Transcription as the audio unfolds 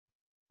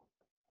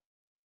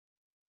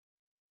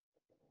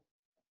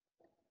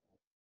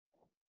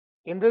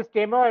In this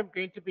demo, I'm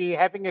going to be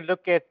having a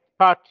look at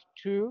part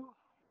 2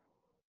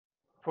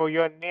 for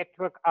your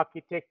network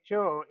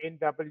architecture or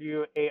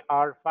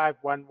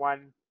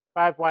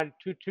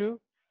NWAR5122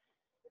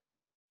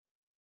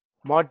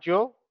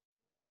 module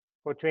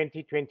for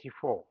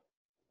 2024.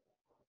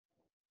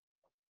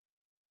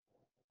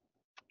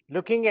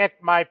 Looking at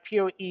my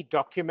POE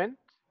document,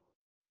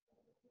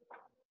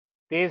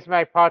 there's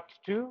my part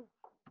 2.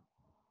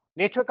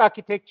 Network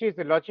architecture is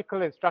the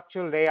logical and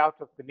structural layout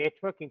of the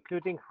network,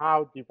 including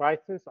how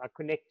devices are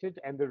connected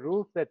and the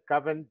rules that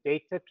govern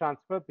data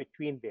transfer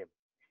between them.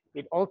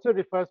 It also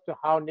refers to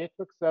how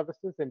network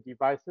services and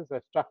devices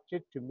are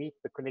structured to meet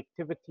the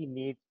connectivity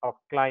needs of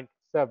client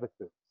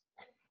services.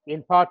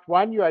 In part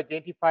 1, you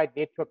identified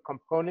network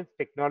components,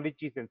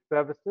 technologies, and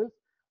services.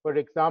 For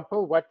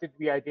example, what did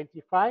we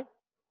identify?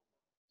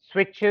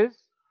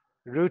 Switches,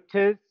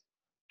 routers,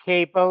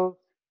 cables,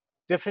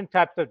 different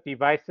types of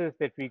devices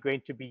that we're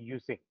going to be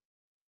using.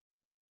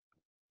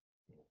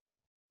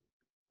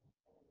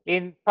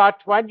 In part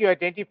 1, you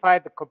identify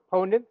the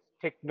components,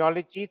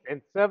 technologies,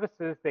 and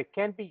services that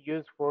can be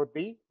used for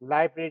the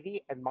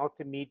Library and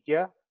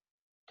Multimedia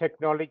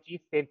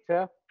Technology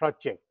Center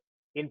project.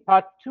 In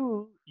part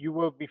 2, you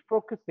will be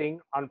focusing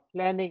on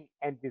planning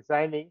and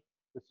designing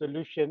the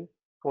solution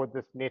for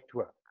this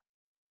network.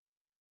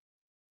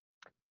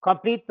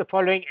 Complete the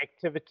following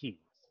activities.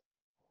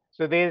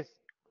 So there's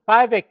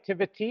 5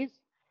 activities.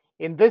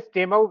 In this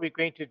demo, we're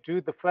going to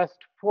do the first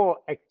 4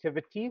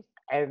 activities,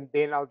 and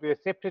then I'll do a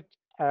separate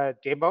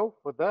demo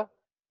for the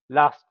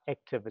last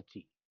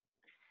activity.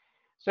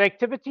 So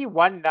activity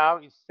 1 now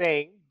is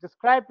saying,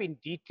 describe in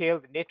detail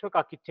the network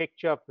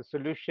architecture of the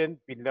solution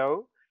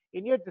below.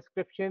 In your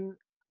description,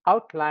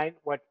 outline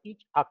what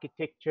each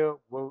architecture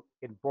will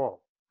involve.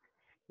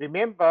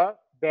 Remember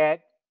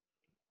that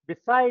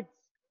besides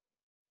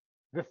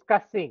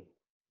discussing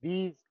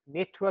these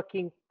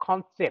networking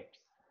concepts,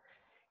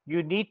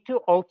 you need to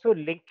also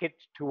link it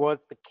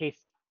towards the case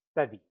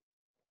study.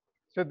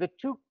 So the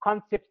 2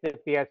 concepts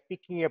that they are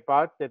speaking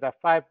about that are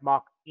 5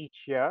 marks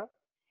each year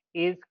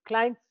is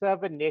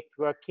client-server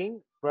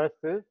networking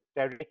versus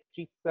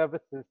directory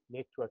services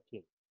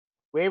networking.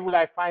 Where will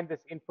I find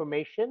this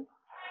information?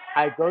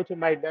 I go to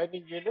my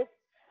learning unit.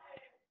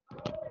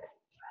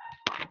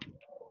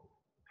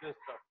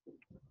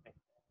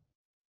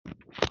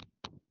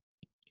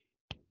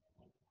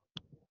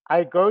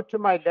 I go to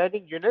my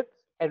learning units,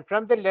 and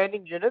from the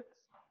learning units,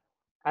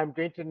 I'm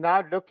going to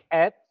now look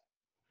at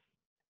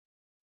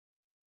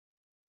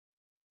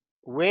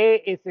where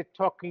is it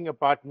talking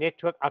about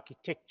network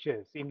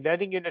architectures. In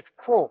learning unit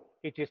 4,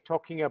 it is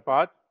talking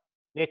about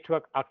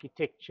network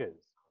architectures.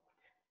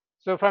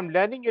 So from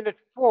learning unit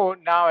 4,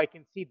 now I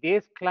can see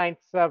there's client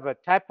server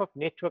type of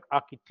network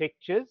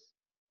architectures,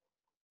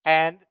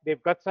 and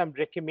they've got some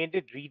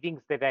recommended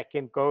readings that I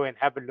can go and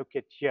have a look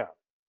at here.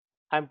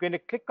 I'm going to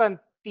click on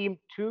theme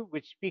 2,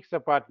 which speaks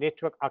about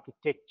network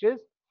architectures,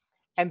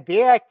 and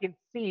there I can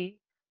see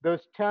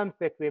those terms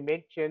that were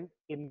mentioned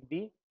in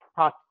the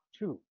part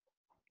 2.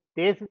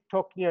 This is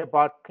talking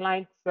about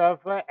client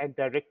server and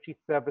directory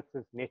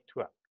services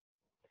network.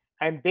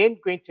 I'm then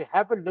going to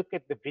have a look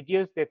at the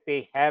videos that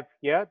they have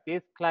here.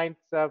 There's client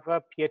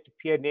server,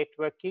 peer-to-peer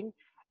networking,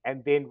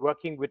 and then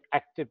working with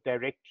Active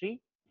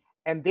Directory.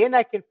 And then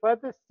I can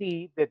further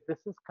see that this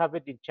is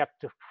covered in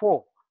chapter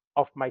 4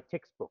 of my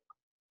textbook.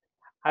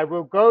 I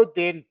will go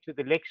then to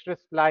the lecture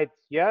slides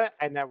here,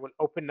 and I will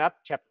open up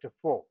chapter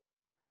 4.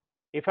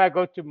 If I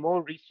go to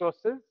more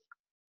resources,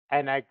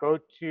 and I go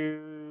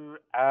to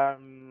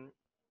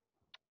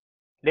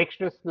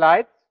lecture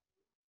slides,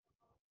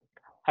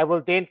 I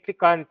will then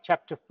click on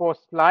chapter 4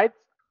 slides.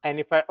 And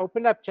if I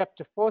open up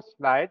chapter 4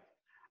 slides,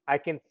 I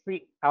can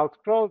see, I'll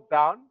scroll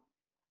down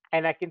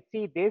and I can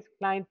see there's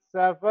client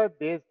server,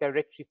 there's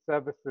directory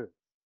services.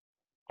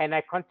 And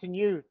I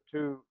continue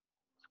to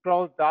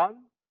scroll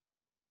down.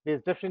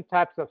 There's different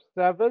types of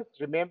servers.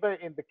 Remember,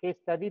 in the case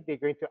study, they're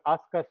going to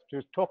ask us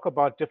to talk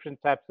about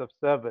different types of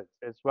servers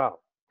as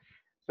well.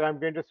 So I'm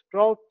going to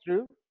scroll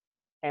through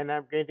and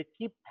I'm going to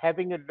keep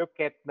having a look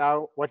at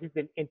now what is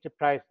an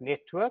enterprise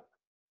network,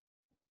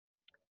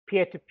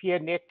 peer-to-peer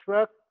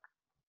network,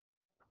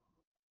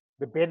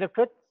 the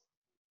benefits.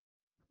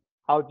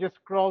 I'll just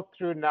scroll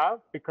through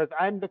now because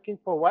I'm looking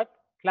for what?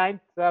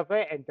 Client server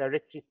and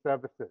directory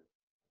services.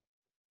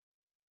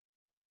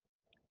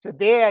 So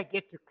there I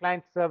get to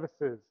client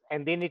services,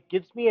 and then it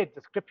gives me a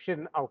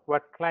description of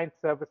what client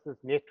services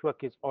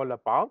network is all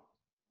about.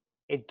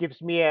 It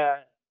gives me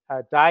a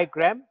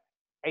diagram.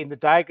 In the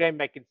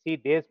diagram, I can see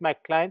there's my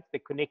clients.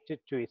 They're connected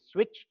to a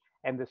switch,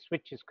 and the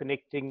switch is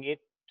connecting it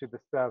to the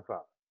server.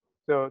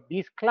 So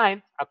these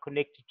clients are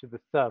connected to the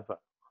server.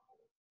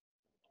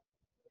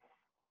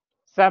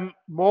 Some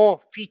more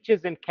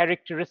features and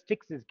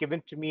characteristics is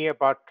given to me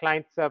about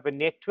client-server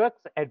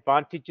networks.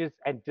 Advantages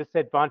and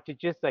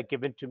disadvantages are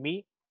given to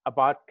me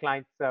about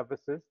client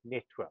services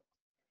networks.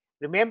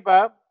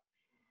 Remember,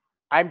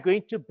 I'm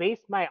going to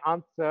base my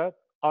answer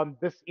on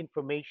this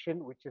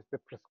information, which is the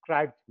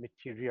prescribed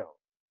material.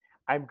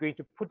 I'm going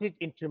to put it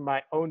into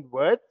my own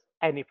words,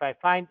 And if I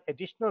find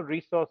additional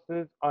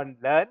resources on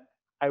Learn,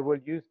 I will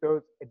use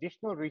those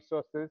additional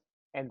resources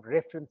and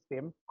reference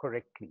them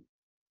correctly.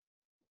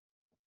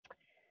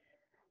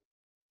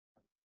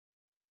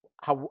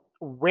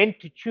 When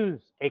to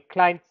choose a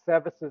client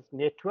services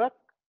network.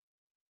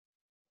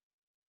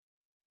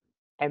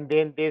 And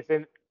then there's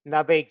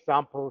another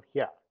example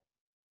here.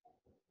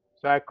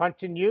 So I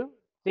continue,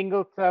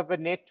 single server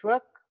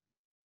network.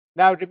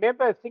 Now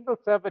remember, a single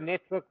server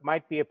network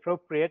might be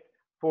appropriate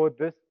for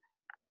this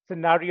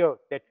scenario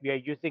that we are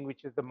using,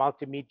 which is the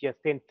multimedia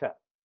center.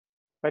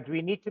 But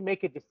we need to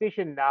make a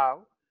decision now.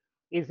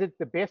 Is it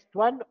the best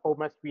one, or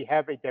must we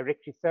have a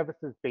directory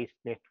services based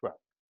network?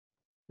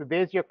 So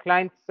there's your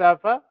client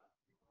server.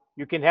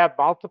 You can have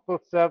multiple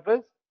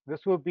servers.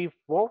 This will be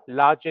for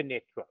larger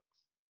networks.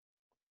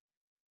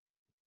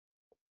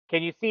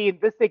 Can you see in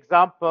this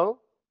example,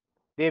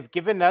 they've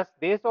given us,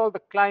 there's all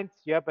the clients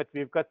here, but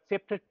we've got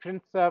separate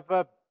print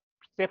server,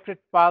 separate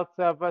file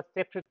server,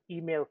 separate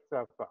email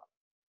server.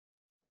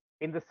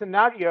 In the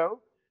scenario,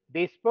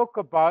 they spoke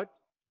about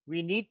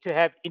we need to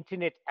have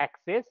internet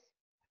access.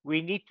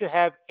 We need to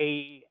have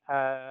a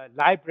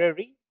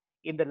library.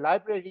 In the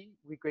library,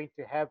 we're going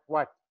to have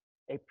what?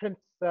 A print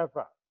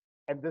server.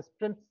 And this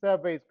print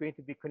server is going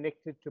to be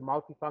connected to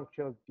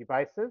multifunctional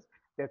devices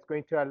that's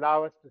going to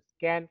allow us to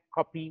scan,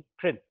 copy,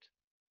 print.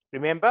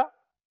 Remember?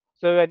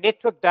 So a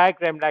network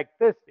diagram like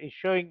this is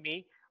showing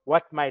me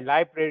what my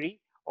library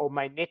or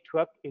my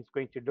network is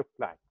going to look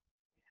like.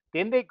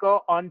 Then they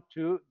go on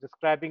to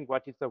describing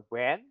what is a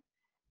WAN,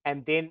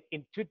 and then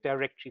into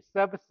directory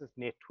services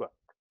network.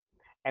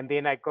 And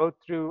then I go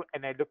through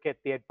and I look at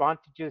the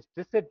advantages,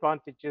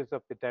 disadvantages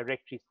of the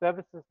directory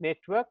services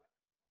network.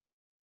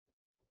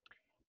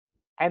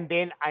 And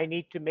then I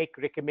need to make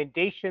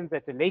recommendations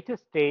at a later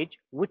stage,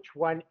 which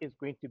one is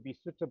going to be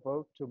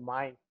suitable to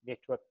my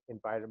network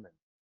environment.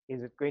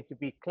 Is it going to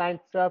be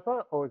client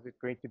server, or is it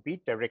going to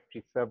be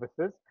directory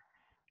services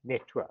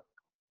network?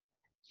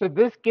 So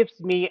this gives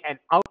me an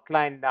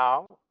outline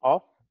now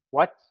of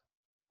what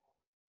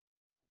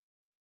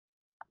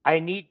I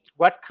need,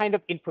 what kind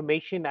of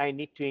information I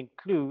need to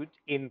include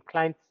in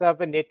client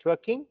server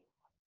networking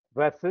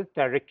versus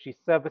directory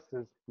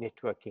services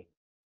networking.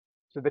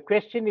 So the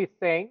question is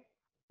saying,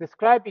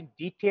 describe in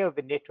detail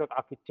the network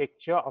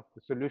architecture of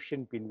the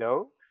solution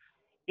below.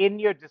 In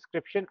your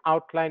description,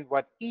 outline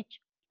what each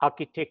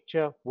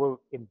architecture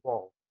will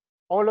involve.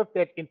 All of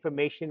that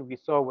information we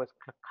saw was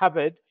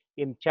covered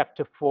in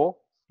chapter 4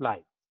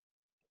 slides.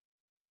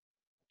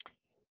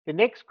 The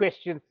next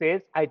question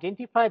says,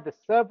 identify the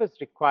servers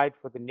required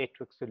for the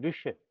network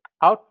solution.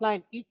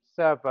 Outline each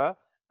server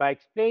by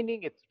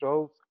explaining its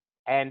roles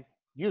and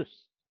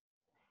use.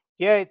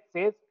 Here it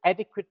says,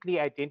 adequately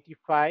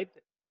identified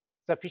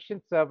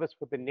sufficient servers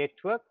for the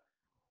network.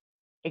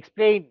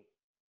 Explain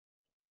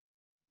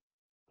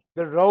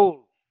the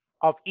role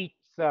of each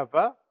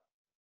server.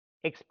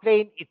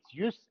 Explain its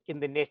use in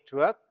the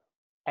network,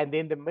 and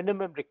then the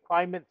minimum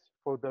requirements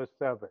for those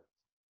servers.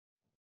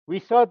 We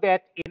saw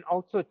that in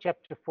also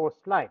chapter 4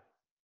 slides.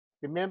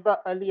 Remember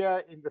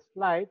earlier in the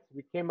slides,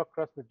 we came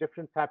across the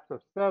different types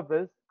of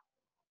servers,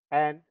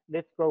 and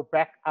let's go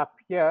back up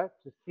here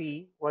to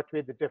see what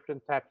were the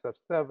different types of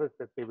servers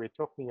that they were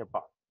talking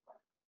about.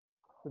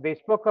 So they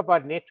spoke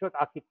about network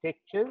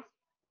architectures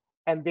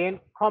and then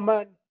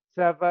common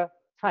server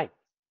types.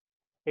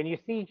 Can you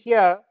see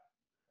here,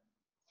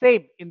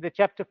 same in the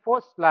chapter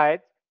 4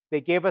 slides,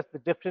 they gave us the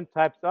different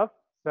types of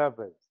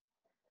servers.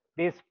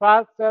 There's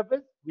file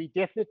servers, we're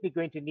definitely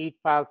going to need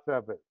file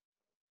servers.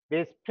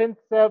 There's print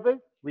servers,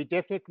 we're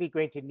definitely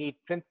going to need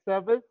print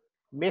servers.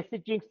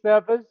 Messaging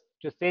servers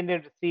to send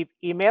and receive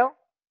email.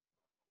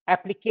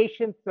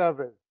 Application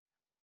servers.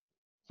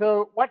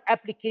 So what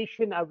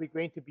application are we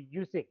going to be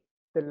using?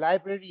 The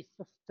library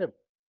system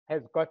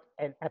has got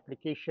an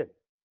application.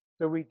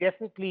 So we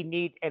definitely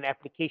need an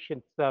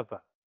application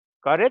server.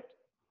 Got it?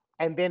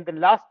 And then the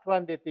last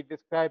one that they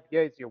described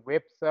here is your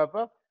web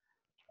server.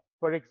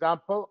 For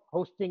example,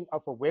 hosting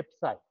of a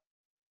website.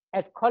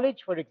 At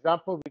college, for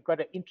example, we've got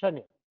an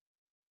intranet.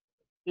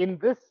 In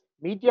this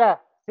media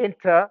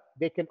center,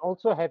 they can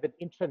also have an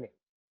intranet.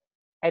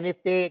 And if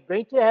they're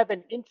going to have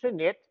an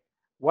intranet,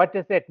 what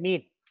does that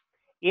mean?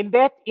 In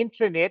that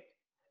intranet,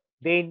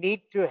 they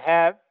need to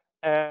have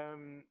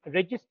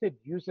registered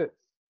users.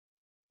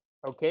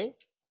 Okay.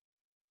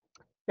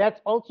 That's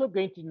also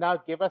going to now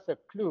give us a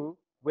clue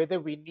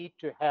whether we need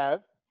to have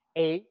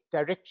a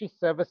directory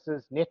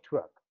services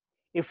network.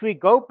 If we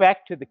go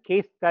back to the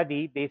case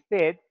study, they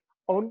said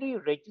only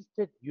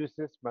registered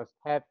users must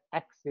have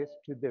access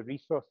to the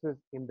resources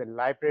in the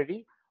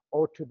library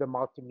or to the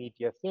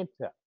multimedia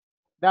center.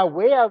 Now,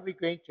 where are we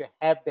going to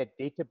have that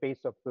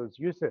database of those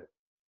users?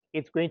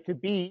 It's going to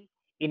be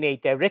in a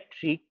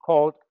directory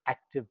called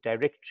Active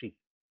Directory.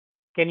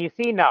 Can you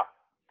see now?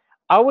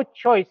 Our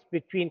choice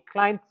between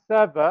client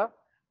server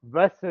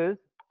versus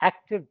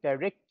Active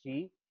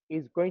Directory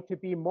is going to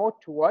be more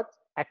towards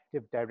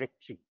Active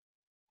Directory.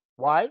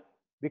 Why?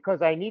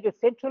 Because I need a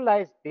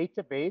centralized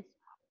database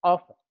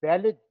of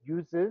valid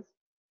users,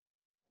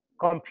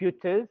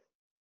 computers,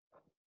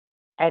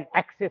 and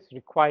access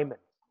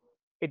requirements.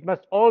 It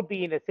must all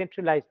be in a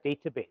centralized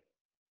database.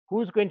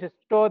 Who's going to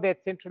store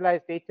that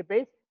centralized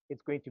database?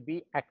 It's going to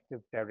be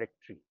Active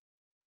Directory.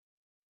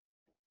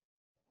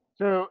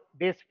 So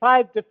there's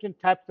 5 different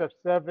types of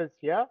servers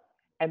here,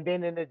 and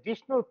then an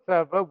additional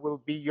server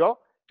will be your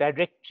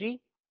directory,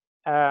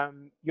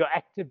 your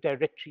Active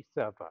Directory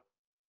server.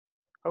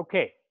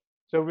 Okay,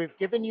 so we've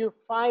given you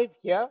 5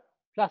 here,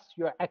 plus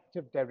your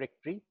Active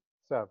Directory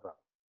server.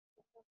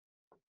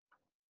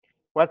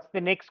 What's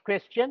the next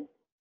question?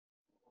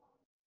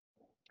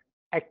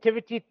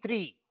 Activity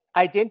 3,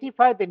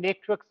 identify the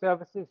network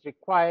services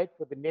required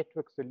for the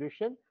network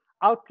solution.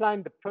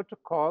 Outline the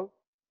protocol,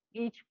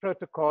 each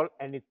protocol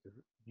and its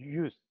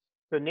use.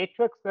 So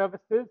network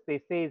services,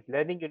 they say is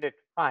learning unit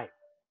 5.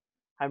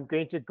 I'm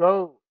going to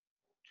go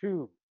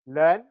to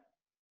learning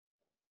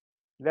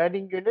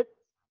units,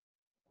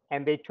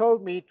 and they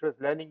told me it was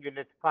learning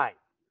unit 5.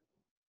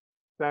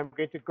 So I'm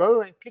going to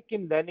go and click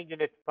in learning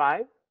unit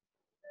 5.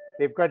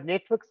 They've got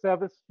network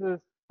services,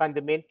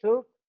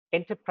 fundamental,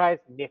 enterprise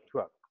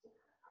network.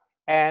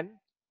 And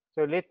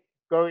so let's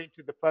go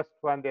into the first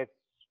one that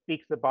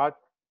speaks about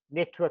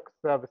network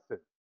services.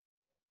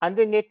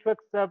 Under network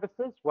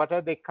services, what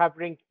are they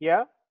covering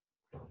here?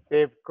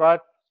 They've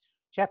got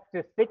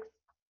chapter 6,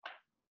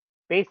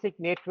 basic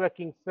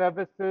networking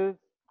services,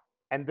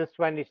 and this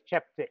one is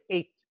chapter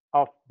 8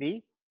 of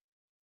the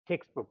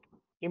textbook,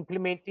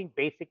 implementing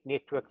basic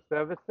network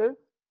services.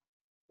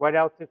 What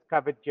else is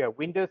covered here?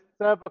 Windows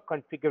Server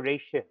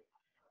configuration,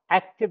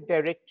 Active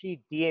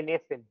Directory, DNS,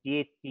 and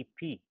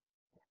DHCP.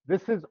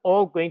 This is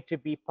all going to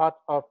be part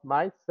of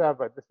my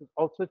server. This is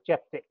also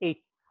chapter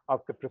 8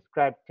 of the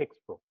prescribed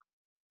textbook.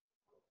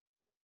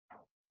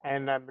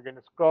 And I'm going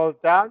to scroll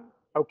down.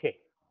 Okay.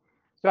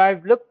 So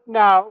I've looked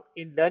now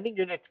in Learning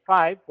Unit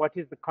 5, what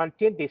is the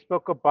content? They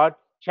spoke about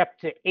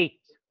chapter 8.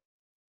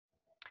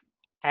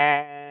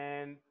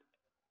 And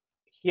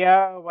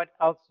here, what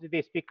else did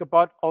they speak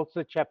about?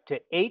 Also chapter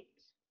 8.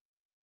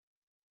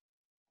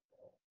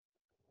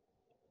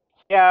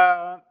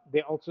 Here,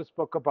 they also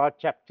spoke about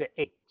chapter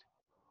 8.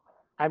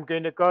 I'm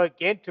going to go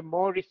again to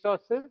more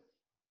resources,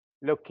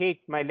 locate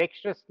my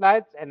lecture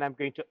slides, and I'm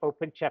going to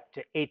open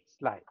chapter 8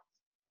 slides.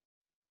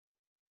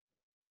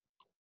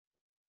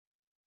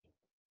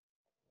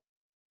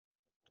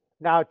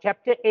 Now,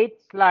 chapter 8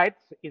 slides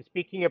is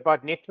speaking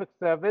about network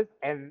service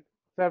and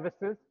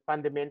services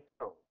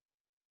fundamental.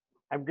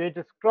 I'm going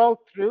to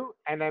scroll through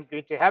and I'm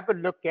going to have a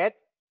look at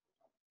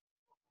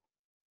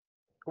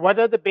what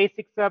are the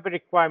basic server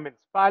requirements,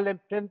 file and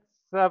print,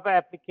 server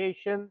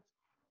applications.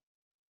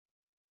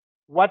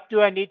 What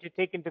do I need to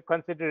take into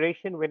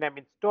consideration when I'm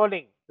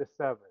installing the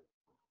servers?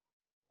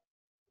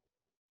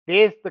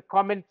 There's the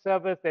common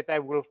servers that I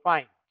will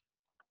find.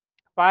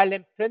 File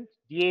and print,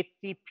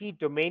 DHCP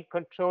domain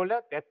controller,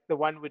 that's the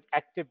one with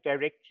Active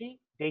Directory,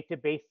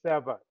 database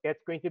server.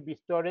 That's going to be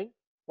storing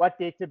what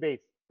database?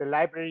 The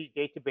library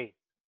database.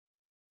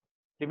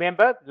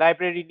 Remember,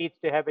 library needs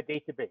to have a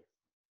database.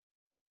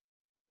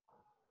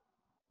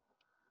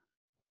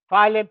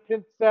 File and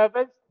print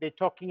servers, they're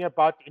talking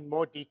about in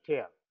more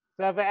detail.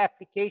 Server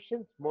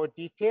applications, more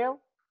detail.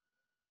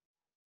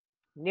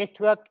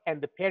 Network and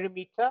the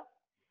perimeter,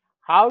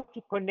 how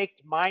to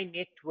connect my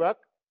network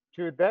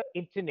to the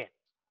internet.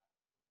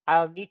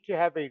 I'll need to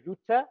have a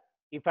router.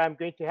 If I'm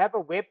going to have a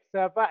web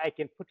server, I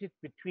can put it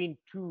between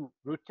 2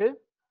 routers,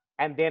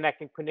 and then I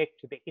can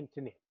connect to the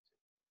internet,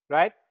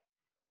 right?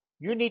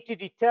 You need to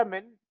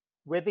determine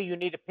whether you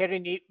need a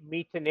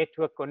perimeter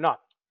network or not.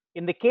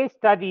 In the case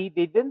study,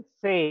 they didn't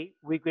say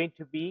we're going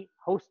to be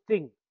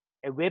hosting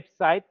a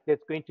website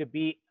that's going to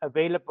be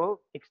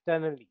available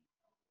externally.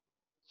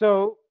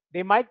 So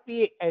there might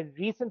be a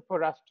reason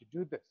for us to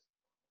do this,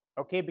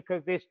 okay,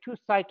 because there's 2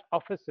 site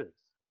offices.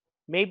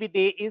 Maybe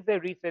there is a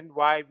reason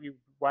why we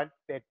want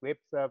that web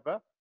server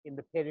in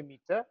the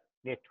perimeter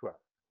network.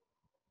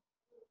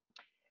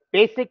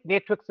 Basic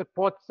network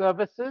support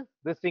services.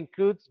 This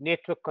includes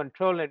network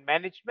control and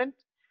management,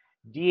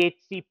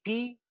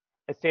 DHCP,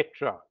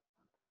 etc.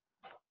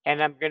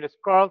 And I'm going to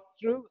scroll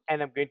through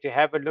and I'm going to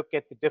have a look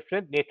at the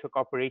different network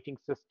operating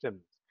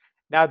systems.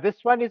 Now, this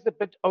one is a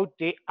bit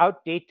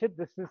outdated.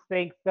 This is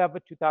saying Server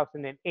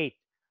 2008.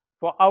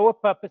 For our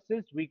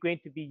purposes, we're going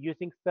to be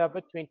using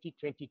Server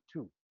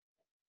 2022.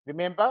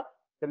 Remember,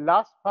 the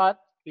last part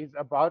is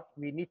about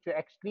we need to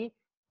actually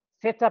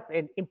set up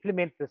and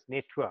implement this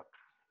network.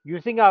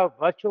 Using our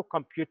virtual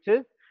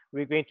computers,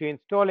 we're going to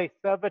install a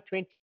Server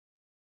 20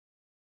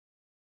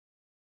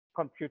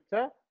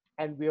 computer,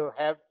 and we'll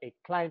have a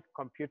client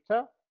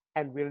computer,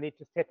 and we'll need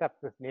to set up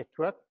this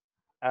network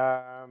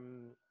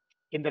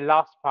in the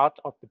last part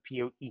of the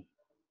POE.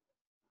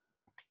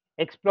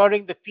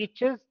 Exploring the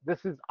features,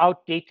 this is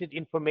outdated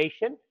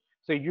information.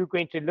 So you're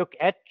going to look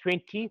at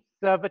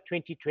Server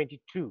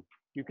 2022.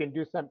 You can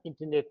do some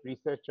internet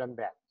research on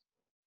that.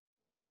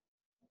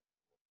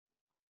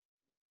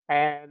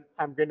 And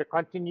I'm going to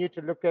continue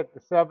to look at the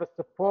server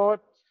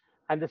support,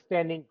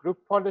 understanding group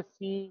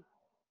policy,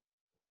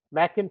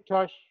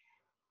 Macintosh.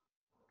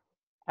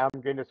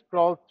 I'm going to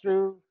scroll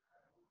through.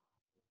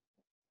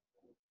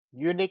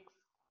 Unix,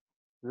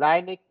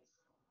 Linux,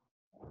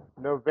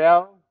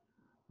 Novell,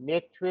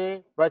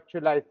 Netware,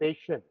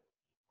 virtualization.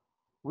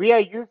 We are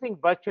using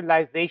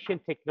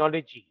virtualization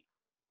technology.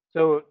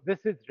 So this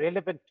is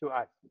relevant to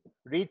us.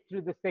 Read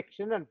through the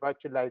section on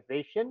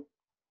virtualization.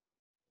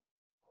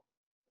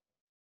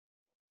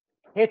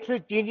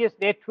 Heterogeneous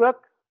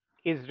network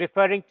is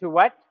referring to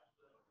what?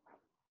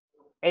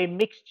 A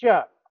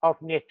mixture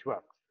of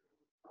networks.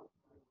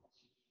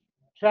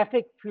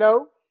 Traffic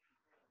flow.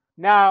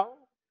 Now,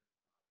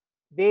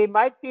 there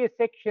might be a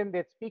section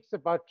that speaks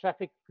about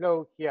traffic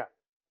flow here.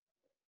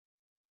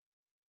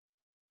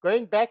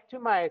 Going back to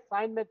my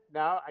assignment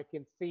now, I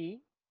can see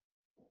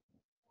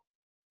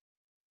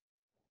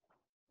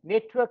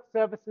network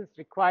services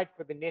required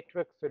for the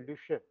network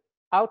solution.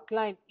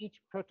 Outline each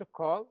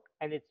protocol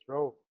and its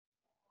role.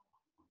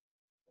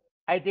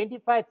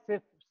 Identify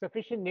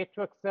sufficient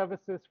network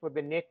services for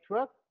the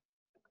network.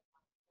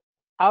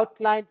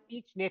 Outline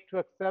each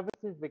network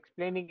services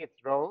explaining its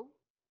role.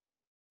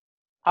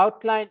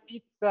 Outline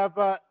each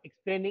server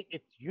explaining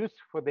its use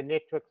for the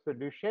network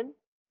solution.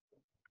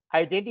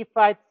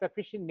 Identified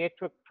sufficient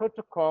network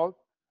protocols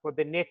for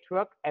the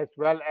network as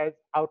well as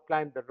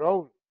outline the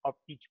role of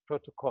each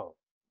protocol.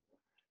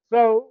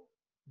 So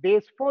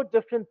there's 4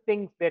 different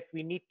things that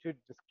we need to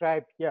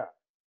describe here.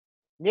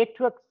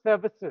 Network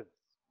services.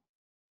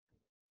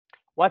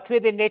 What were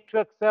the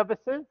network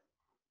services?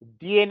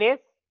 DNS,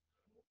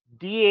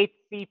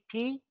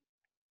 DHCP,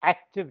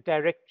 Active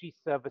Directory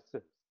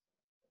services.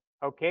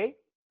 Okay,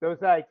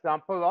 those are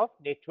example of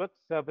network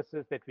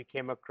services that we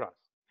came across.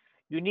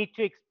 You need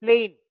to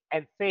explain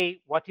and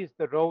say what is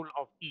the role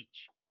of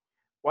each.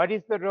 What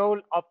is the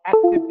role of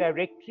Active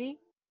Directory?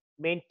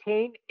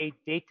 Maintain a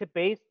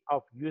database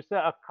of user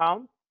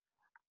accounts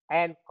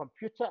and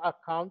computer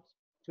accounts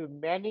to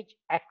manage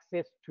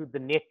access to the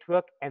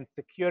network and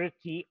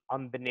security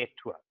on the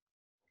network.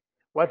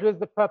 What was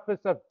the purpose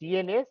of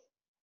DNS?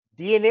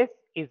 DNS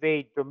is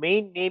a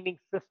domain naming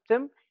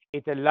system.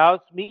 It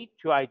allows me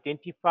to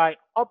identify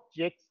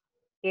objects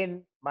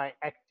in my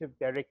Active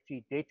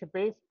Directory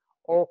database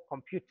or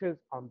computers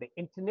on the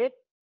internet.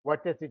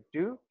 What does it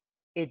do?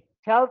 It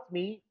tells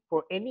me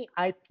for any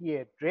IP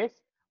address,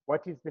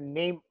 what is the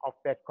name of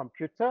that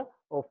computer,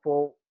 or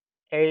for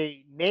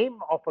a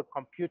name of a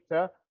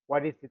computer,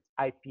 what is its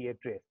IP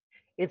address.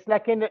 It's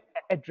like an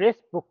address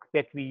book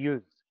that we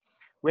use.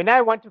 When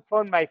I want to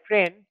phone my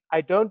friend,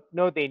 I don't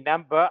know their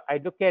number. I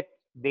look at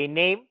their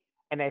name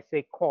and I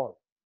say call.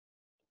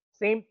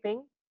 Same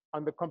thing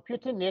on the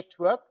computer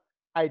network.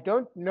 I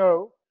don't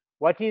know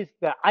what is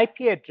the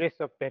IP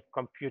address of that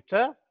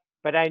computer,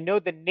 but I know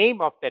the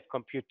name of that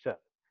computer.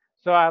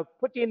 So I'll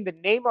put in the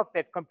name of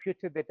that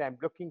computer that I'm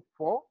looking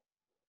for.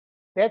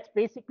 That's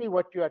basically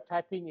what you are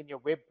typing in your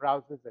web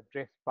browser's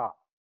address bar.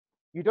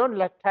 You don't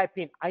type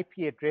in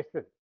IP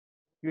addresses.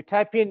 You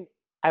type in,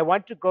 I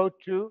want to go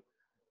to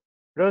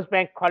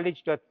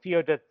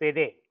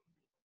rosebankcollege.co.za.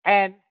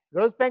 And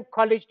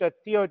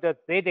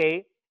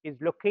rosebankcollege.co.za is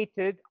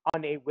located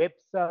on a web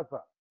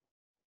server.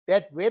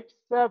 That web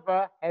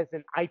server has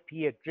an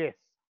IP address.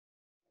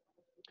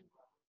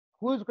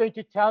 Who's going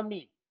to tell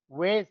me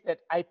where's that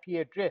IP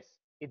address?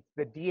 It's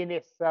the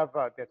DNS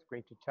server that's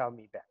going to tell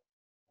me that.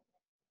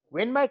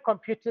 When my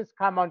computers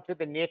come onto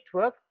the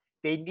network,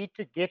 they need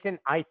to get an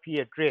IP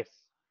address.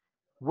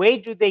 Where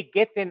do they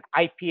get an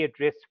IP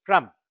address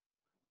from?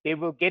 They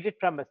will get it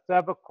from a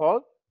server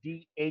called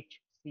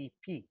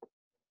DHCP.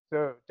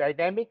 So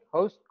Dynamic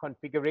Host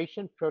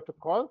Configuration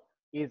Protocol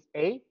is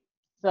a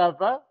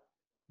server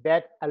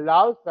that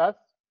allows us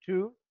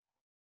to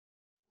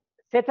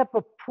set up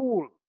a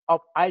pool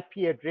of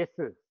IP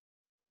addresses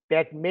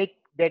that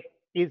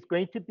is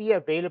going to be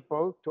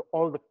available to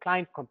all the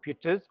client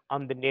computers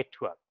on the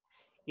network.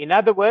 In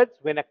other words,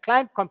 when a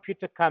client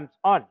computer comes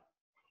on,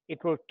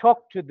 it will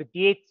talk to the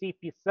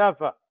DHCP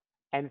server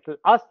and it will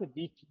ask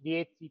the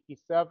DHCP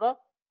server,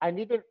 I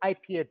need an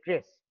IP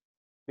address.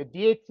 The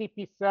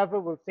DHCP server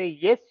will say,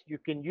 yes, you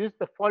can use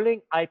the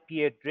following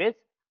IP address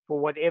for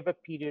whatever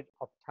period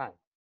of time.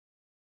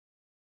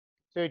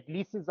 So it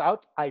leases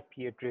out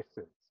IP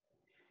addresses.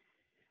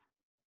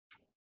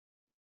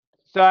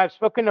 So I've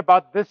spoken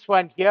about this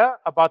one here,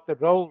 about the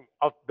role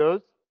of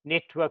those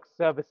network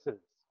services.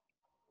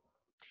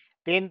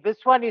 Then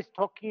this one is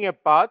talking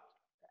about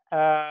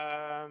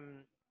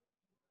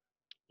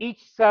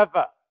each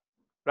server,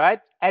 right?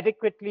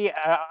 Adequately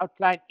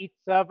outline each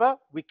server.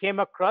 We came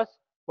across,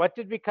 what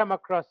did we come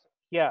across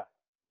here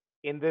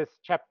in this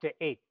chapter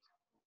 8?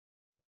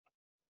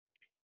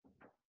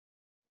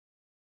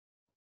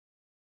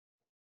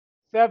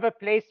 Server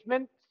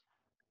placement.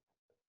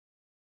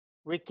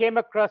 We came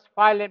across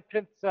file and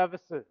print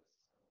services.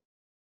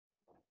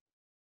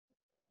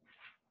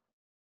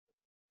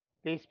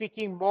 They're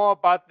speaking more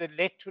about the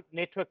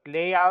network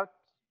layout,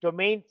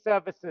 domain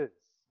services,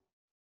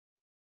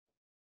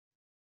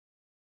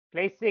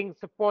 placing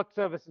support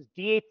services,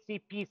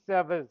 DHCP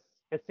servers,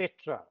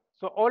 etc.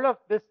 So all of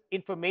this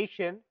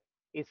information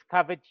is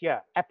covered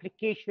here.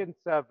 Application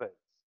servers,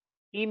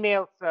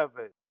 email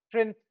servers,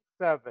 print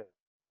servers,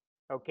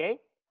 okay?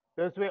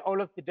 Those were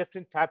all of the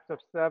different types of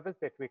servers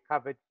that we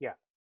covered here.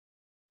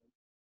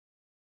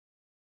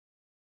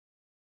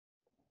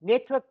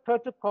 Network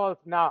protocols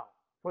now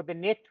for the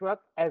network,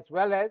 as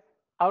well as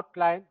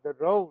outline the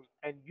role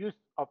and use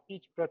of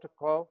each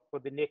protocol for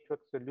the network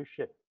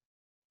solution.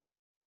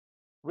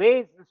 Where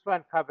is this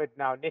one covered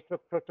now?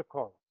 Network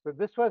protocols. So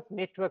this was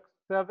network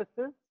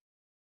services.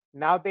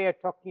 Now they are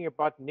talking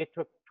about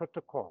network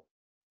protocol.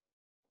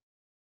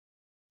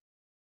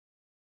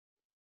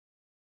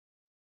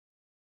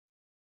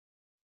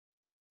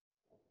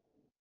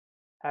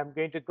 I'm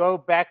going to go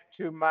back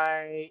to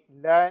my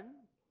learn,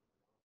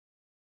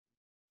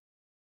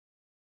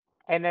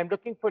 and I'm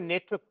looking for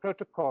network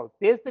protocols.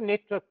 There's the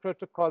network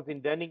protocols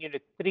in Learning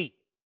Unit 3.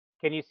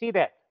 Can you see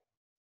that?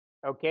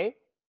 Okay.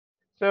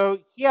 So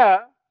here,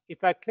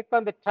 if I click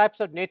on the types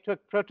of network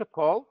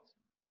protocols,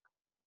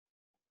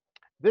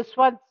 this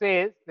one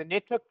says the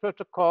network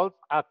protocols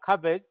are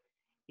covered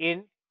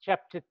in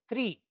chapter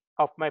 3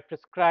 of my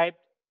prescribed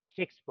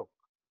textbook.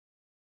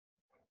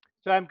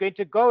 So I'm going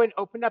to go and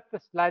open up the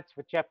slides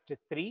for chapter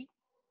 3.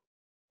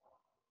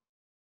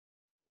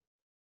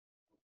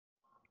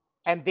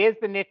 And there's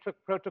the network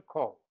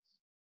protocols.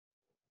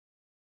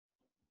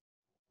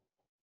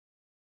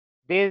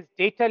 There's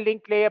data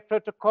link layer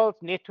protocols,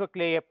 network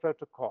layer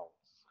protocols.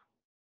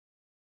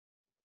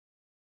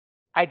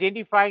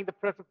 Identifying the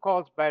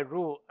protocols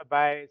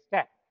by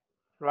stack,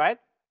 right?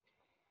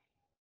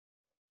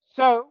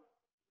 So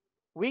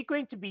we're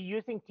going to be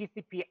using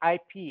TCP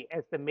IP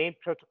as the main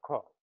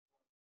protocol.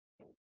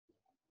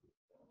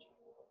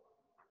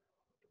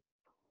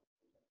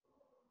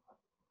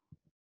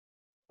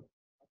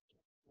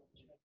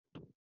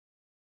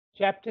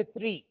 Chapter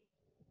 3.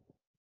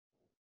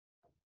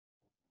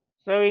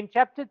 So in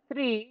chapter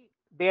 3,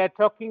 they are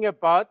talking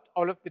about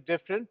all of the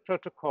different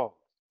protocols.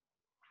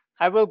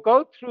 I will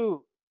go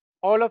through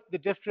all of the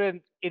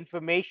different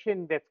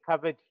information that's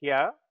covered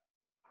here,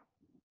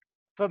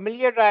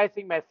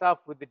 familiarizing myself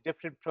with the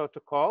different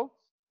protocols,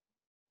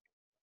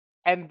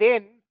 and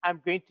then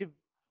I'm going to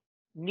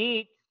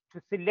need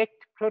to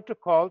select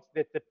protocols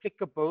that's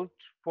applicable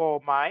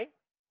for my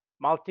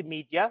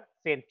multimedia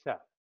center.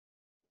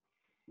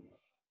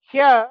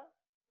 Here,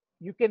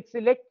 you can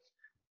select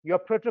your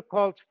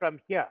protocols from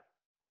here.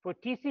 For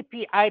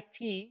TCP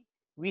IP,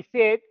 we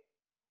said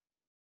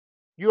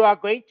you are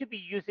going to be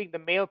using the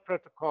mail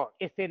protocol,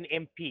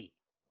 SNMP.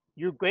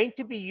 You're going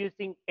to be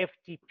using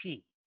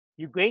FTP.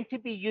 You're going to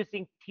be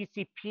using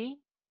TCP.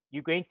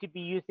 You're going to be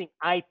using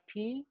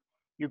IP.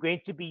 You're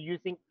going to be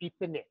using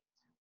Ethernet,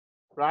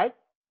 right?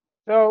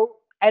 So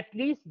at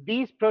least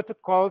these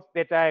protocols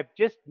that I've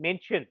just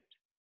mentioned,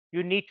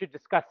 you need to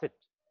discuss it.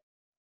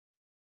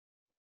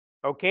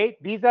 Okay,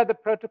 these are the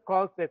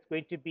protocols that's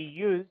going to be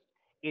used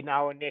in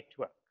our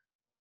network.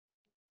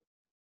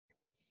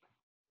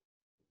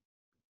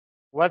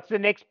 What's the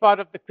next part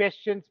of the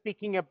question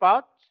speaking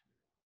about?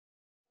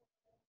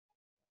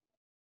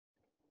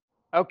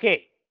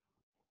 Okay,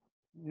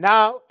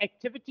 now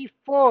activity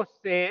 4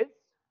 says,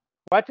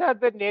 what are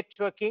the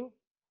networking?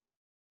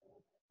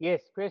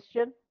 Yes,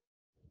 question?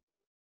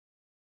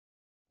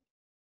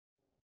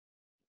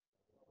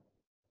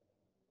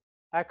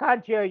 I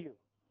can't hear you.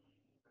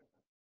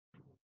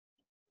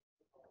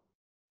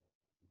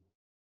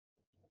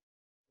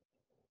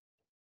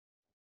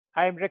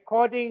 I'm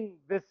recording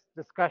this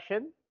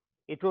discussion.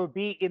 It will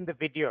be in the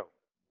video.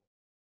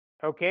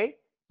 Okay,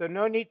 so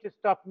no need to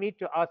stop me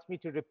to ask me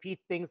to repeat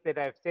things that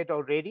I've said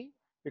already,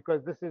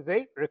 because this is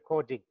a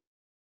recording.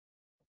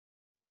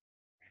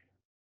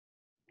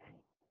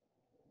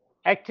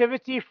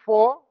 Activity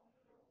 4,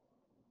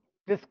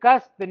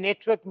 discuss the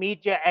network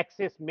media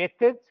access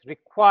methods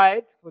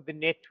required for the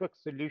network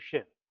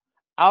solution.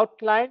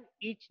 Outline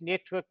each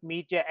network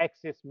media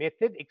access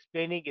method,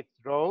 explaining its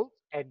roles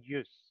and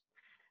use.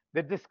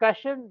 The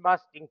discussion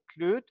must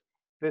include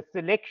the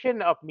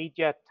selection of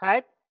media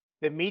type,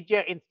 the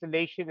media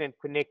installation and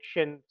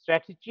connection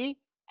strategy,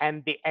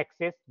 and the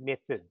access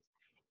methods.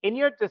 In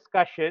your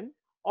discussion,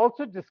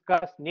 also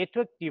discuss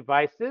network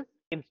devices,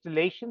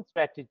 installation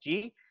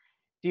strategy,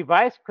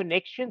 device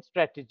connection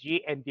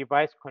strategy, and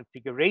device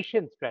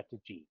configuration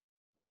strategy.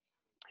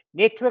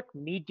 Network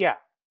media.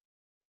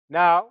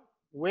 Now,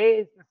 where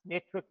is this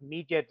network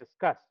media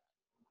discussed?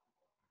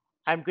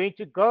 I'm going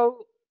to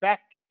go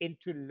back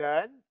into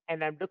Learn,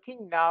 and I'm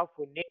looking now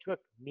for network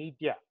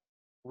media.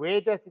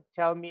 Where does it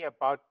tell me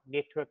about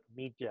network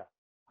media?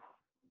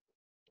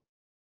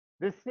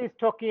 This is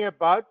talking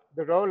about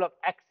the role of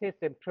access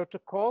and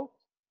protocols.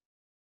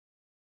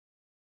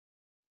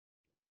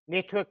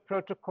 Network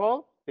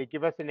protocol, they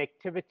give us an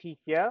activity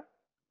here.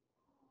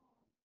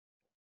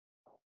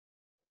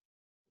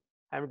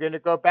 I'm going to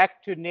go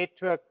back to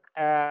network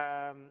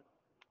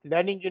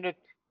learning unit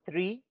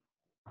 3,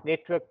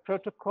 network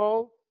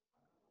protocol.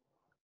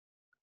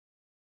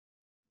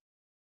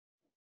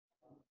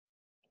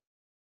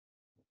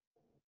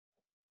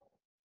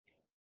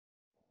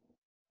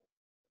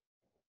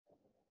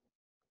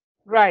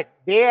 Right,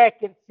 there I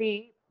can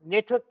see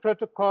network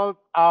protocols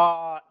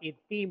are in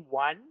theme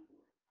 1,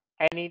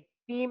 and in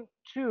theme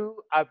 2,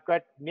 I've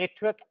got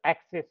network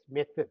access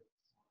methods.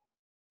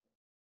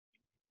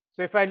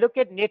 So if I look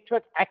at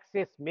network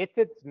access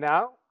methods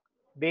now,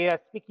 they are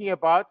speaking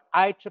about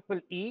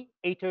IEEE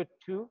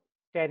 802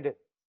 standards.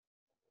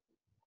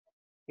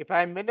 If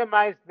I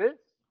minimize this,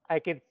 I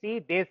can see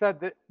these are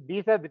the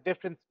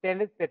different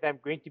standards that I'm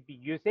going to be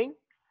using.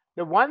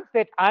 The ones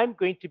that I'm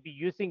going to be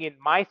using in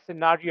my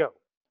scenario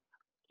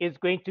is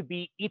going to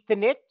be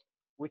Ethernet,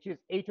 which is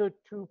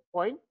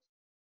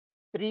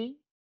 802.3.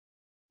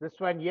 This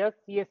one here,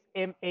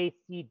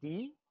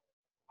 CSMACD.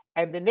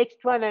 And the next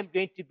one I'm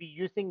going to be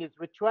using is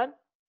which one?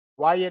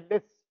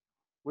 Wireless,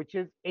 which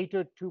is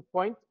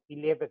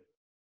 802.11.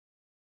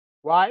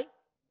 Why?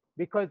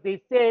 Because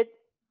they said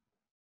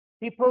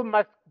people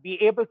must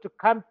be able to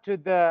come to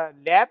the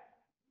lab.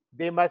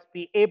 They must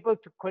be able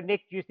to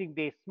connect using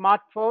their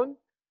smartphone,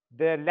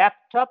 their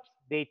laptops,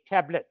 their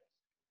tablets.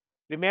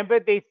 Remember,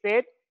 they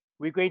said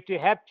we're going to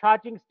have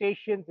charging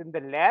stations in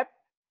the lab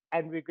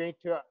and we're going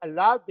to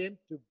allow them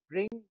to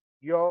bring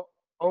your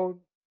own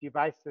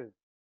devices.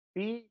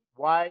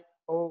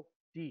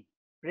 BYOD,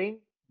 bring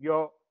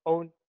your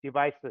own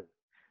devices.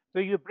 So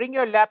you bring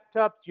your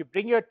laptops, you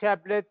bring your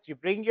tablets, you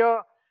bring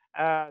your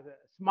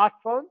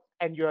smartphones,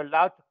 and you're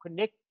allowed to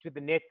connect to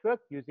the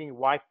network using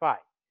Wi-Fi.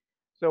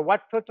 So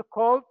what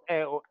protocols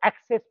or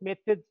access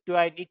methods do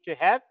I need to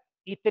have?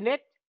 Ethernet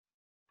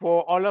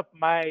for all of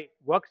my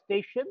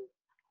workstations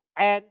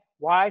and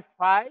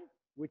Wi-Fi,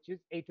 which is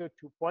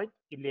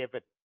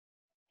 802.11.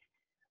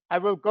 I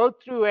will go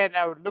through and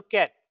I will look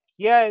at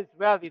here as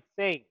well. It's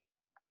saying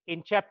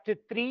in chapter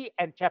 3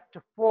 and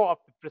chapter 4 of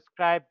the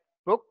prescribed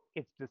book,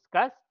 it's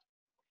discussed.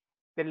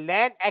 The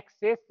LAN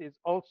access is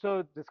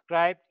also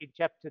described in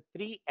chapter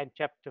 3 and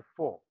chapter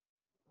 4.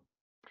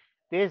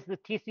 There's the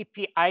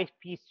TCP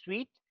IP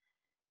suite.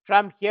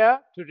 From here,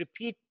 to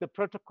repeat the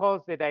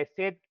protocols that I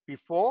said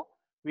before,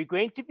 we're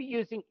going to be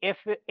using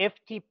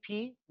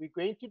FTP, we're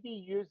going to be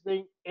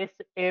using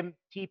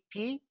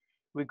SMTP,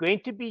 we're going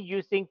to be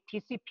using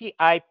TCP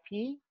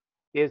IP,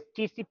 there's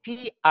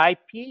TCP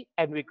IP,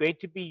 and we're going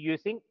to be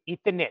using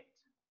Ethernet.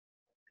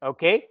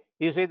 Okay,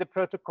 these are the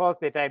protocols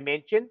that I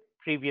mentioned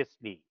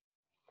previously.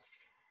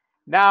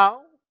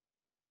 Now,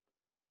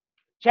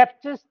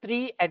 chapters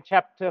 3 and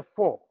chapter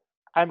 4.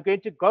 I'm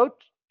going to go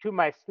to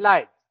my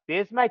slides.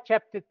 There's my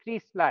chapter 3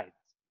 slides.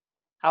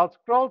 I'll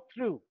scroll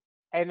through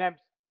and I'm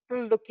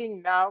still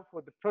looking now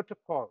for the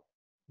protocol.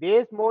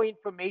 There's more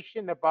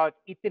information about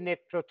Ethernet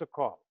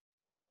protocol.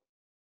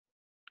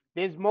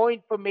 There's more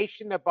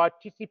information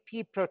about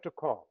TCP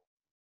protocol.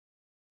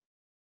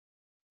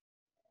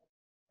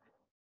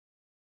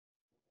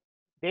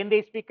 Then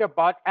they speak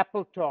about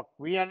AppleTalk.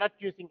 We are not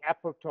using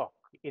AppleTalk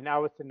in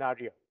our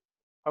scenario.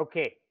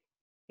 Okay,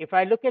 if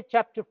I look at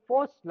chapter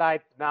 4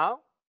 slides now,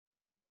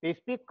 they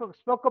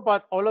spoke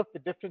about all of the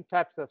different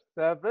types of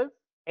servers,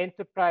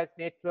 enterprise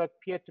network,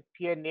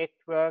 peer-to-peer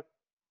network.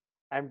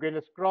 I'm going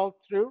to scroll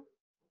through.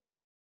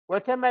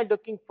 What am I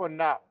looking for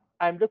now?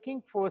 I'm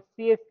looking for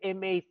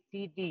CSMA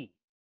CD,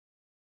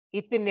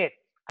 Ethernet,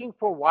 looking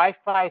for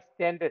Wi-Fi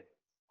standards.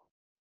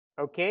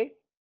 Okay,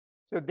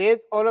 so there's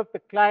all of the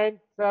client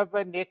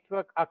server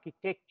network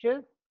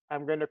architectures.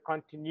 I'm going to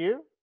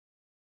continue.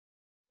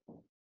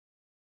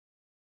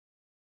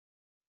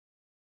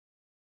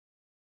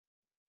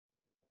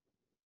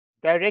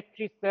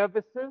 Directory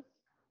services,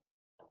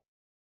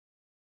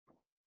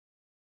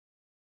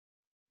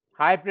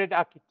 hybrid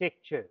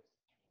architectures.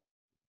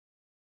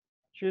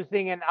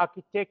 Choosing an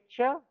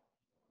architecture.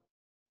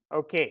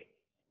 Okay,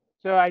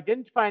 so I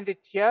didn't find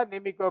it here.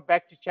 Let me go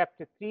back to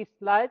chapter 3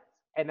 slides,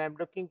 and I'm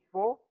looking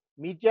for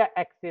media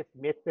access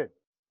methods.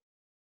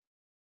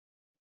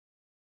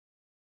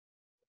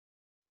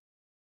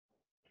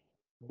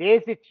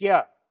 There's it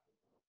here.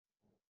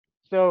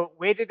 So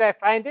where did I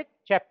find it?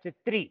 Chapter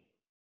 3.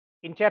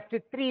 In chapter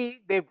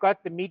 3, they've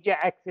got the media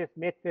access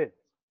methods.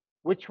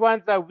 Which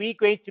ones are we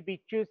going to be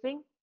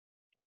choosing?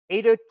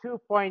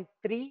 802.3,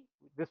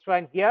 this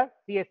one here,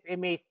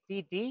 CSMA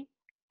CD,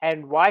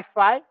 and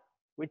Wi-Fi,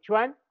 which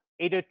one?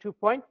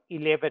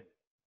 802.11.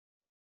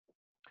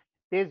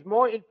 There's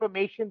more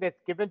information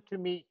that's given to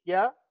me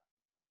here.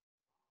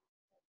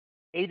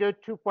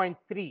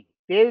 802.3.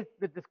 There's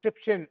the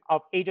description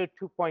of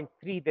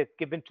 802.3 that's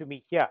given to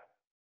me here.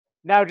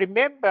 Now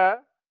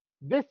remember,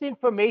 this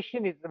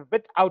information is a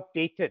bit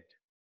outdated,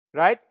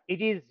 right?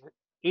 It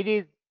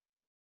is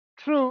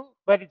true,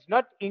 but it's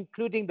not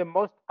including the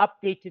most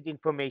updated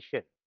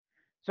information.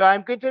 So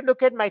I'm going to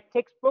look at my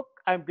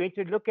textbook. I'm going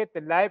to look at the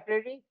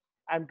library.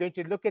 I'm going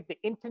to look at the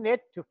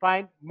internet to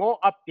find more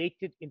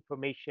updated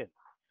information.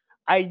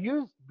 I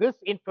use this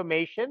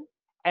information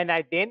and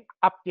I then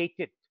update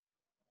it.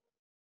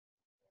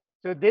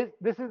 So this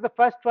is the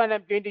first one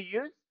I'm going to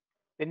use.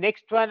 The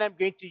next one I'm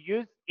going to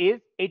use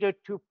is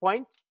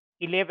 802.11.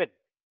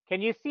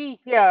 Can you see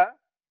here,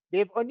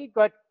 they've only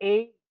got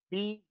A,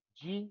 B,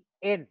 G,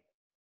 N.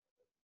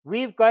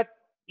 We've got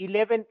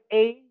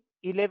 11A,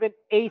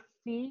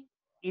 11AC,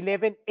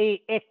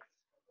 11AX,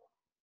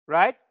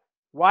 right?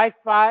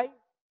 Wi-Fi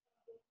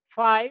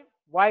 5,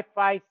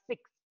 Wi-Fi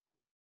 6.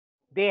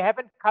 They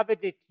haven't covered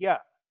it here.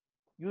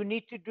 You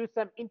need to do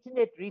some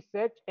internet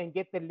research and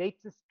get the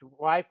latest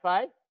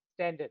Wi-Fi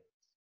standards.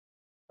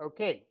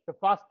 Okay, the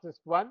fastest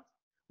ones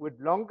with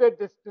longer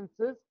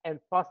distances and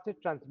faster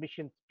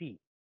transmission speed.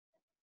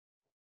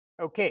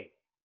 Okay,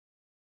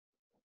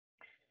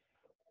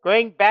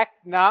 going back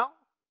now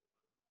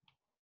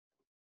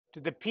to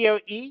the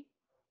POE,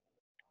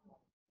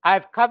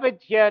 I've covered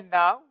here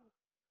now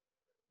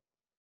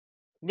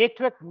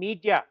network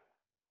media,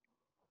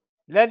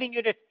 learning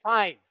unit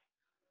 5.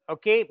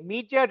 Okay,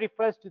 media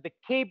refers to the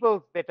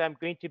cables that I'm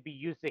going to be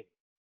using.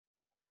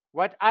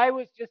 What I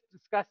was just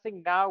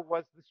discussing now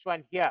was this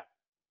one here,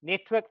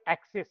 network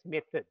access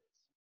methods.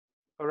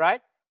 All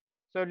right,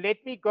 so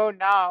let me go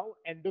now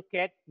and look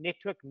at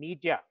network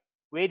media.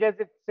 Where does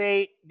it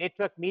say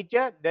network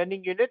media?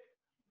 Learning unit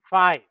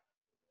 5.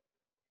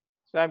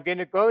 So I'm going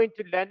to go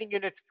into learning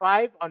unit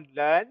 5 on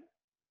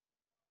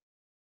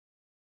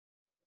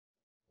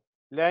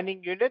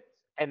learning units,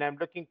 and I'm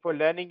looking for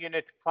learning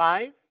unit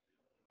 5.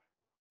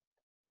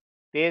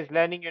 There's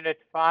learning unit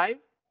 5,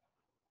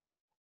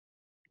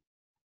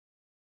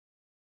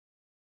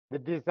 the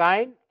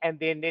design and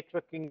their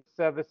networking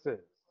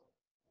services.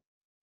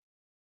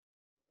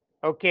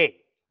 Okay.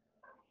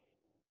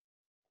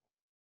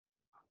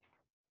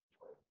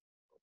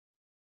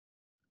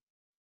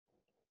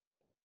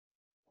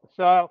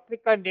 So I'll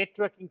click on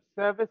networking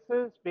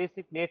services,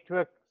 basic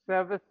network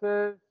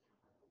services.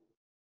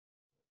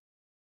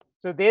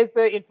 So there's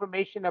the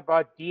information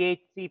about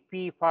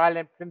DHCP, file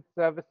and print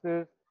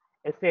services,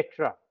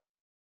 etc.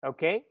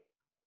 Okay.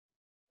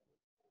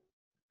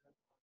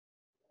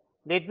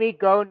 Let me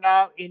go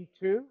now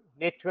into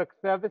network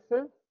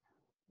services.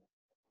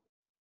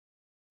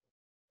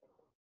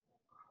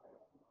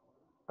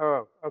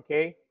 Oh,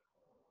 okay.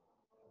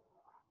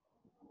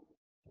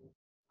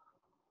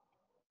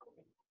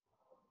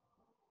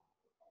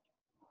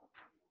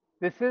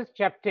 This is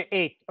chapter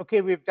 8. Okay,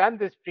 we've done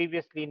this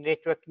previously,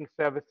 networking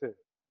services.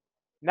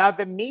 Now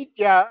the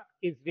media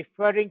is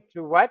referring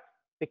to what?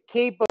 The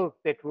cables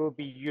that will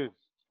be used.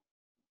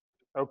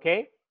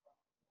 Okay.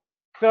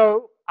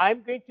 So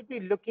I'm going to be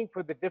looking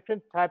for the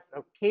different types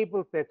of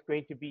cables that's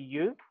going to be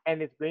used,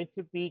 and it's going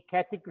to be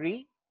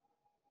category.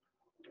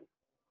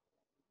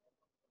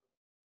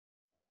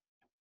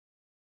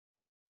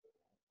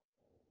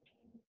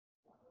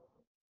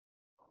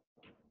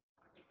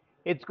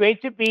 It's going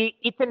to be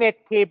Ethernet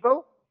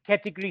cable,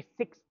 category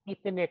 6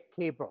 Ethernet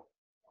cable.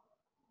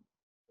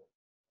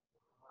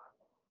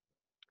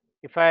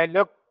 If I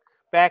look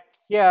back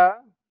here,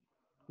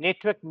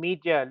 network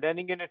media,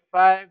 learning unit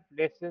 5,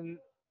 lesson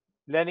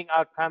learning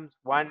outcomes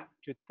 1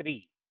 to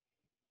 3.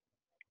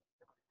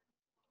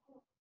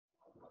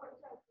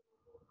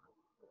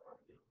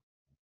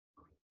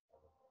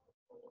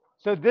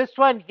 So this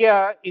one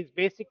here is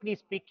basically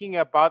speaking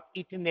about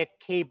Ethernet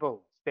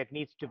cables that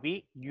needs to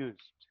be used.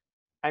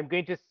 I'm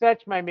going to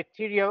search my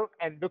material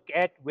and look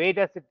at where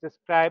does it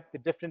describe the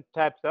different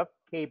types of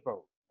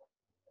cables.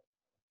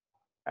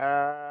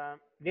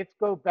 Let's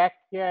go back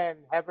here and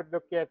have a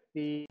look at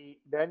the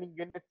learning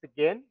units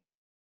again.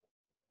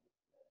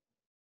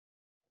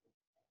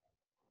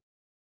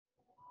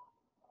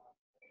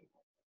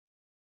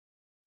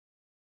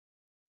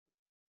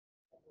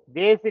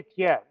 There's it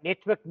here,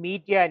 network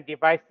media and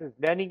devices,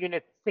 learning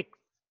unit 6.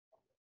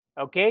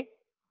 Okay,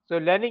 so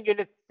learning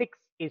unit 6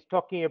 is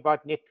talking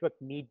about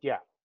network media.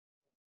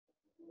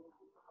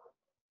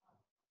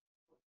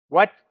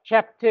 What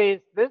chapter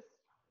is this?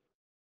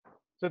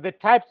 So the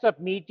types of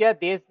media,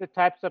 there's the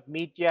types of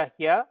media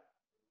here.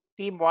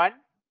 Theme 1.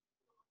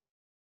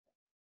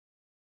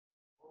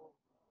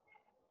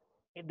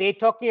 They're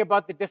talking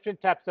about the different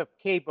types of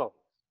cables.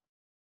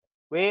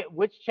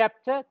 Which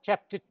chapter?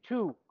 Chapter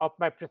 2 of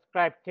my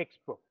prescribed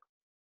textbook.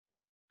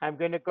 I'm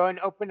going to go and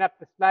open up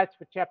the slides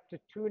for chapter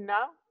 2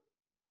 now.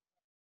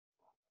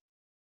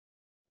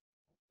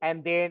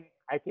 And then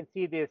I can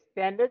see there's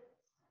standards.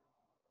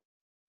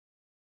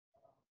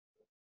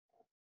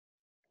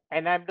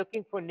 And I'm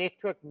looking for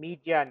network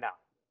media now.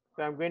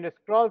 So I'm going to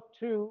scroll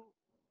through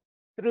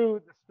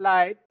the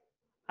slides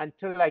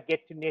until I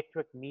get to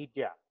network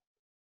media.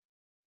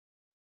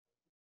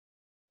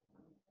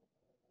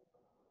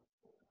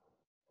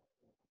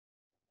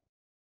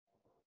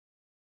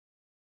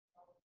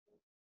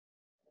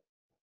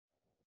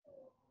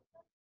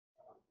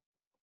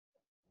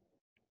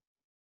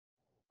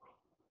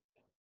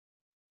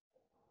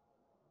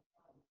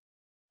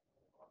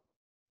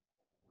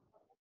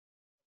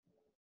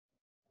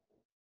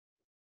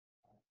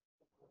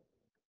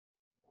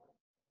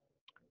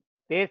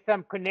 There's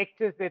some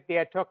connectors that they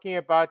are talking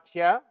about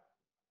here.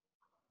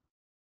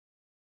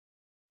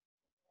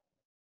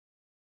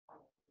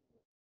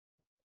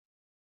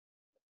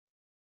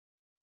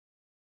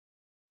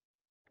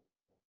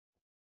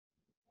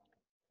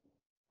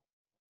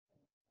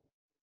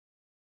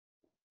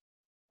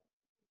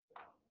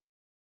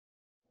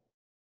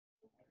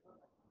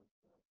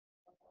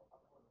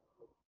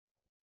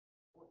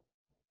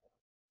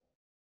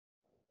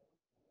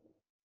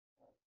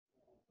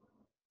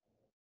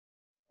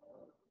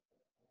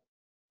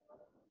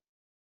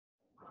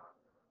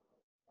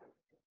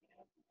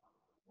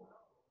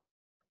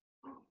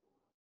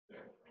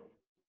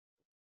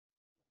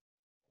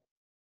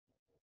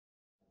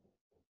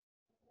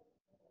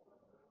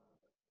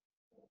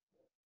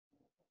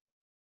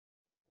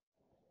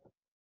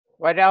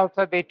 What else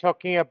are they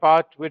talking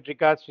about with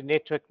regards to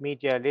network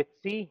media? Let's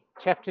see.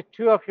 Chapter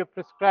 2 of your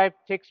prescribed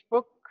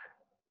textbook.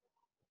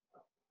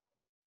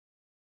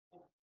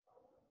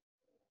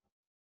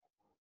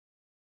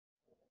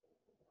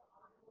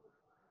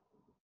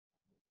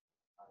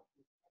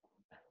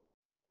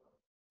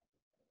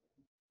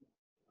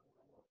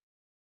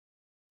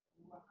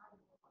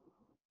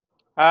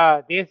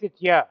 There's it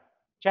here.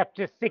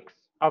 Chapter 6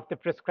 of the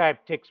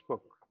prescribed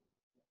textbook.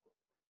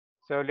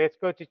 So let's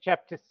go to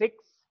chapter 6.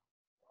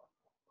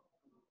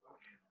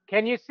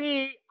 Can you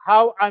see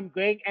how I'm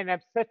going and I'm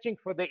searching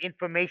for the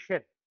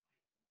information?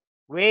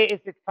 Where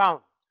is it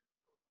found?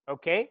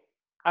 Okay.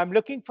 I'm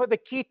looking for the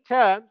key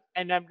terms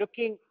and I'm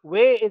looking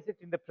where is it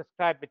in the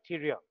prescribed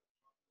material.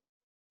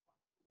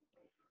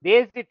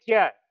 There's it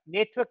here,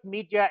 network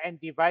media and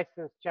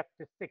devices,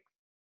 chapter 6.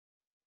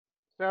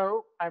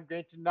 So I'm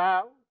going to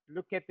now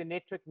look at the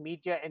network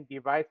media and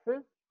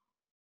devices.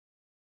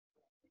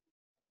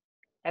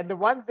 And the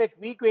ones that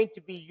we're going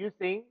to be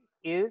using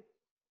is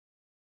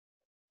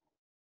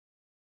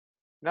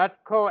not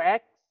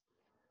coax,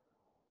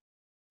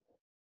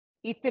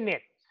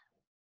 Ethernet,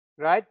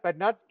 right? But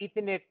not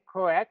Ethernet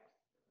coax.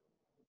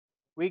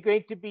 We're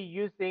going to be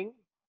using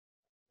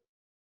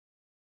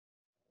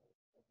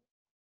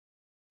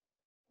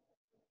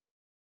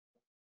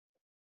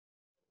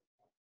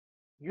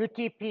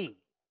UTP,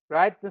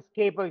 right? This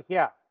cable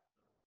here.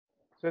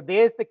 So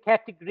there's the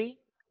category.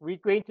 We're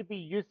going to be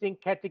using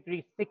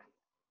category 6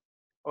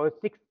 or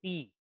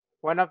 6E,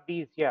 one of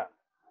these here.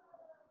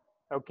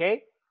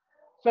 Okay.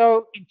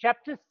 So in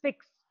chapter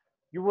 6,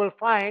 you will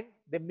find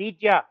the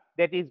media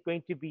that is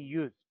going to be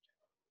used.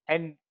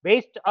 And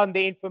based on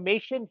the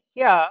information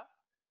here,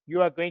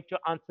 you are going to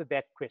answer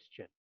that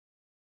question.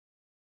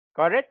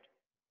 Got it?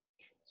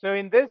 So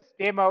in this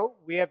demo,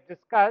 we have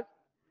discussed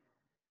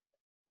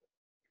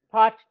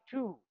part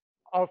 2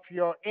 of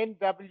your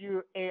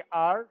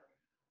NWAR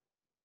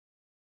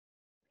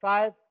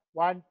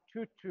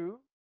 5122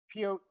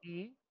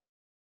 POE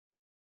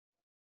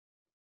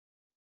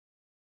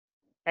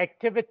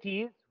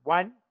activities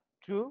 1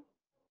 to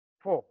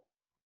 4.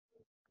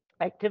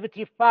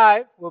 Activity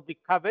 5 will be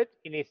covered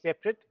in a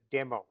separate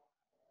demo.